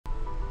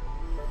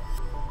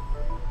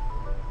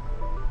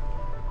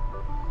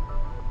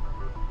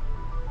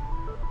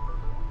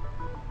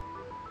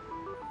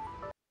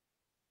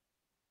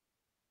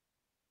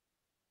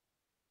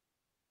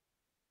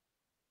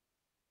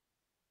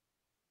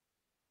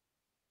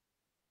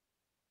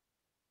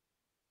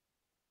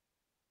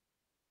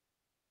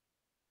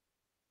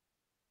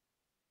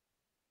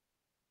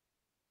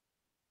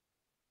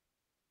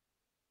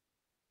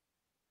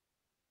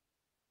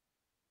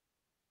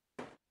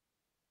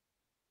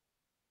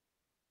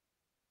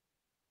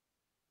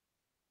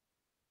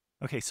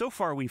Okay, so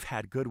far we've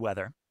had good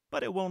weather,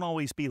 but it won't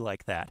always be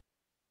like that.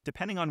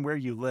 Depending on where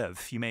you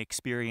live, you may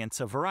experience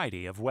a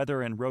variety of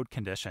weather and road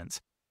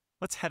conditions.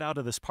 Let's head out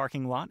of this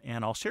parking lot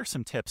and I'll share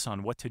some tips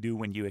on what to do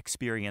when you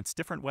experience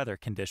different weather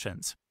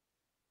conditions.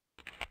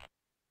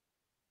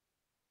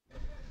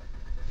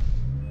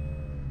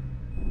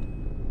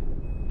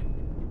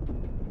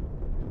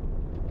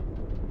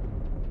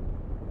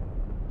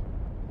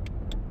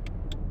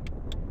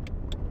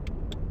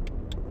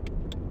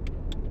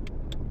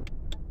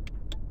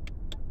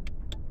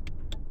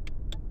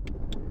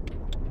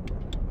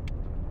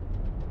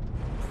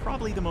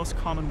 Probably the most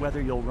common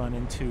weather you'll run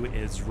into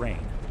is rain.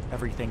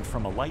 Everything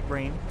from a light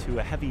rain to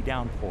a heavy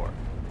downpour.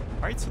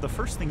 Alright, so the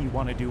first thing you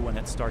want to do when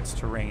it starts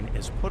to rain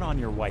is put on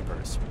your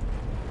wipers.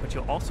 But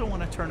you'll also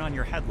want to turn on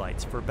your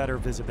headlights for better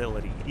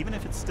visibility, even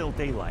if it's still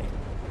daylight.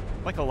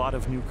 Like a lot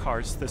of new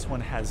cars, this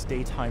one has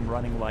daytime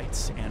running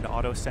lights and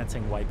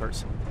auto-sensing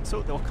wipers,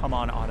 so they'll come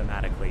on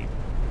automatically.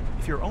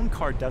 If your own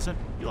car doesn't,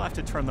 you'll have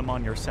to turn them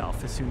on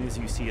yourself as soon as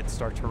you see it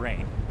start to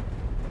rain.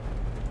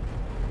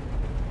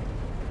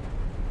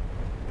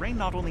 Rain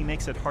not only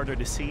makes it harder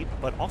to see,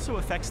 but also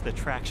affects the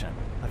traction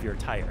of your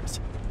tires.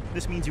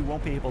 This means you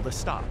won't be able to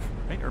stop,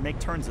 right, or make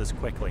turns as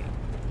quickly.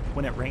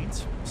 When it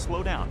rains,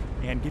 slow down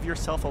and give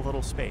yourself a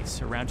little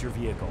space around your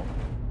vehicle.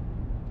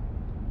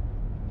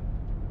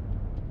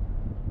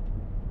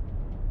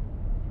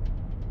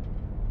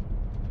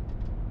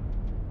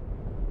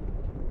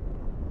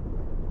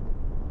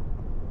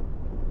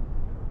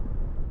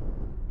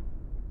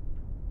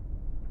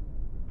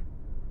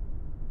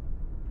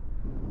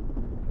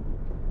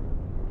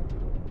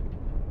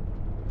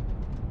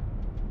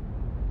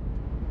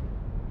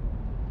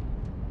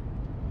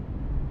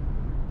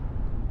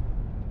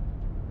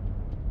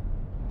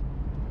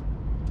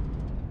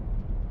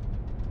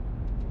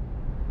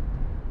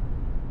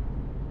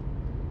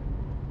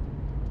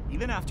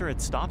 Even after it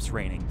stops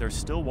raining, there's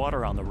still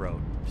water on the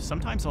road,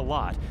 sometimes a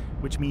lot,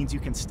 which means you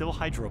can still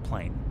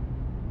hydroplane.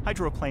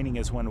 Hydroplaning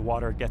is when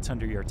water gets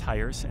under your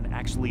tires and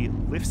actually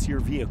lifts your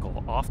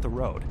vehicle off the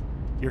road.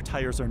 Your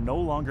tires are no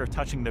longer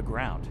touching the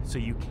ground, so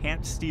you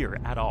can't steer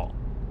at all,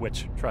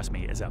 which, trust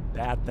me, is a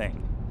bad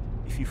thing.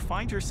 If you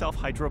find yourself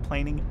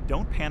hydroplaning,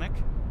 don't panic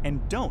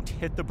and don't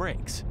hit the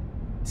brakes.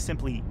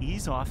 Simply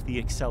ease off the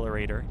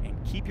accelerator and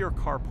keep your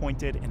car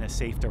pointed in a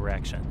safe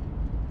direction.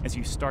 As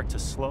you start to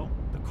slow,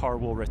 the car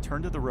will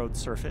return to the road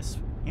surface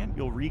and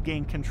you'll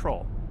regain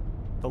control.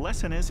 The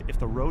lesson is, if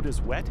the road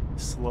is wet,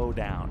 slow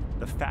down.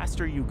 The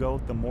faster you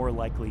go, the more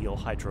likely you'll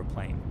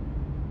hydroplane.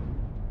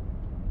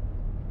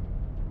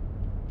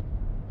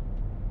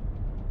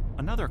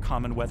 Another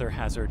common weather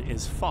hazard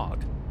is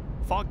fog.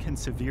 Fog can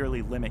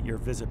severely limit your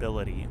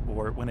visibility,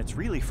 or when it's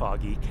really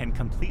foggy, can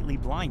completely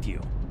blind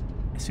you.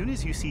 As soon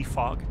as you see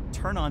fog,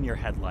 turn on your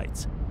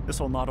headlights. This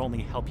will not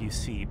only help you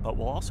see, but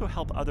will also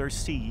help others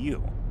see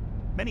you.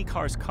 Many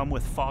cars come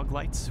with fog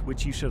lights,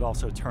 which you should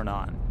also turn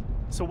on.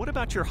 So what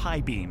about your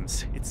high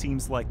beams? It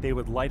seems like they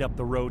would light up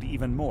the road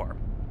even more.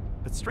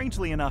 But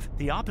strangely enough,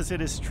 the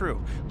opposite is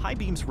true. High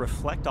beams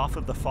reflect off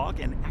of the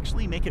fog and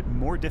actually make it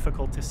more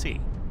difficult to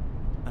see.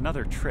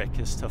 Another trick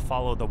is to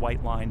follow the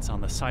white lines on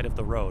the side of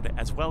the road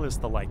as well as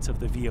the lights of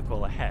the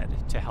vehicle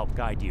ahead to help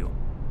guide you.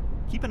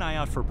 Keep an eye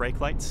out for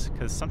brake lights,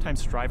 because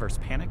sometimes drivers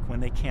panic when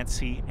they can't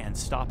see and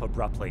stop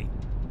abruptly.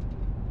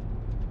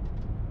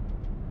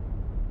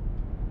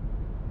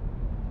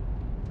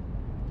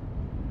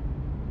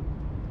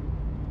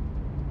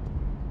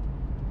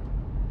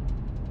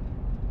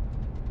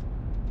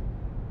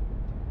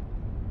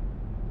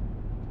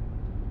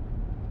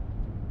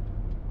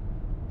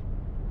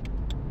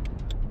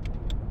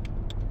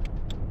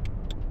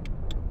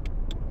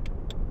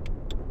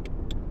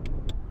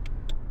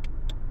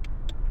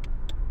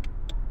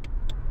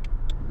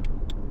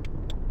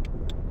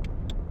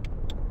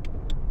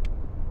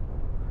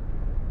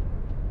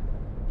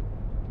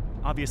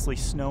 Obviously,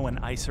 snow and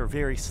ice are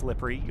very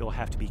slippery. You'll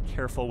have to be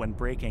careful when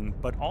braking,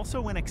 but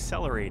also when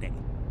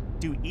accelerating.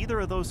 Do either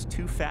of those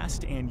too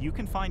fast and you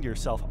can find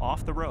yourself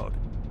off the road.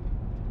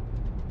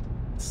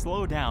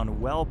 Slow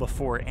down well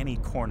before any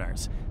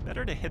corners.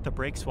 Better to hit the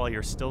brakes while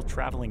you're still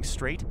traveling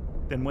straight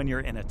than when you're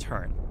in a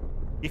turn.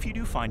 If you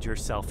do find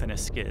yourself in a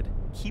skid,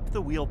 keep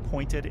the wheel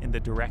pointed in the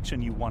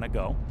direction you want to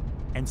go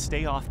and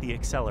stay off the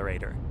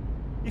accelerator.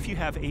 If you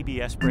have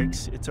ABS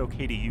brakes, it's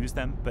okay to use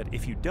them, but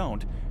if you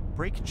don't,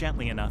 brake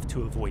gently enough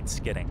to avoid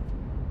skidding.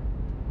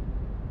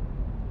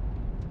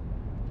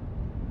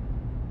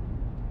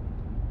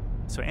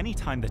 So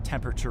anytime the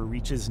temperature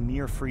reaches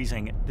near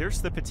freezing,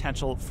 there's the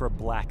potential for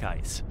black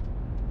ice.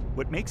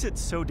 What makes it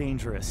so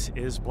dangerous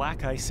is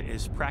black ice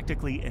is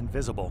practically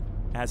invisible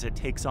as it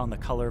takes on the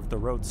color of the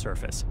road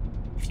surface.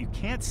 If you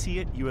can't see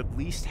it, you at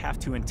least have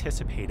to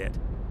anticipate it.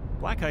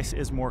 Black ice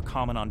is more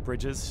common on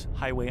bridges,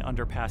 highway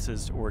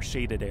underpasses, or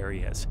shaded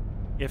areas.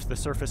 If the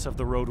surface of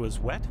the road was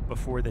wet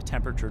before the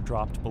temperature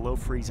dropped below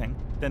freezing,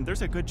 then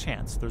there's a good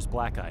chance there's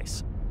black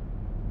ice.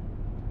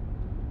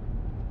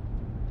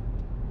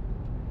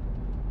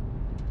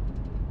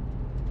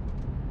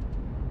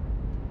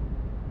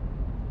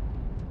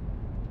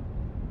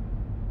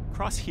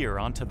 cross here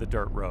onto the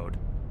dirt road.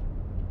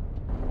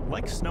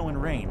 Like snow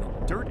and rain,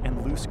 dirt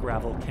and loose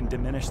gravel can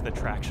diminish the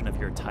traction of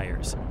your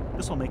tires.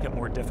 This will make it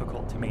more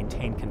difficult to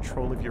maintain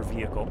control of your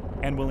vehicle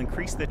and will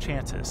increase the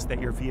chances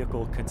that your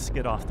vehicle could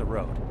skid off the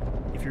road.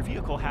 If your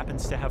vehicle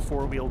happens to have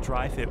four-wheel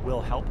drive, it will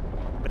help,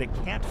 but it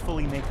can't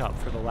fully make up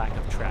for the lack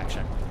of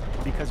traction.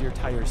 Because your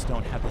tires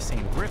don't have the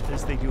same grip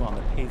as they do on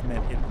the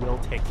pavement, it will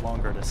take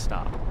longer to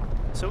stop.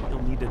 So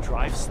you'll need to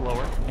drive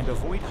slower and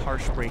avoid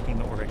harsh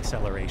braking or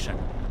acceleration.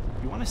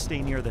 You want to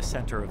stay near the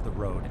center of the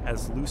road,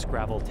 as loose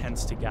gravel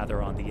tends to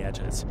gather on the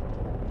edges.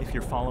 If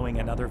you're following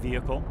another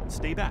vehicle,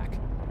 stay back.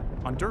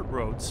 On dirt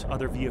roads,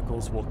 other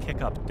vehicles will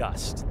kick up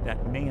dust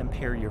that may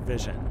impair your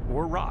vision,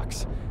 or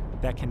rocks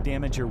that can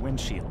damage your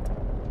windshield.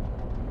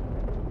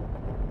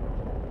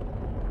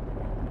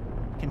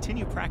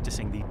 Continue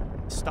practicing the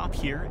stop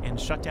here and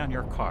shut down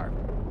your car.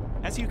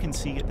 As you can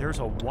see, there's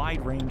a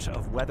wide range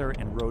of weather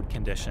and road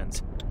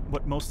conditions.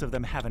 What most of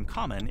them have in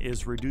common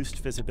is reduced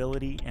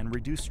visibility and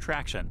reduced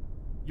traction.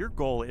 Your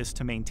goal is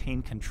to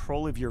maintain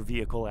control of your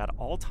vehicle at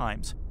all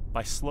times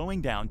by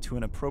slowing down to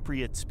an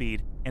appropriate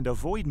speed and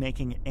avoid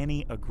making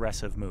any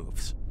aggressive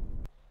moves.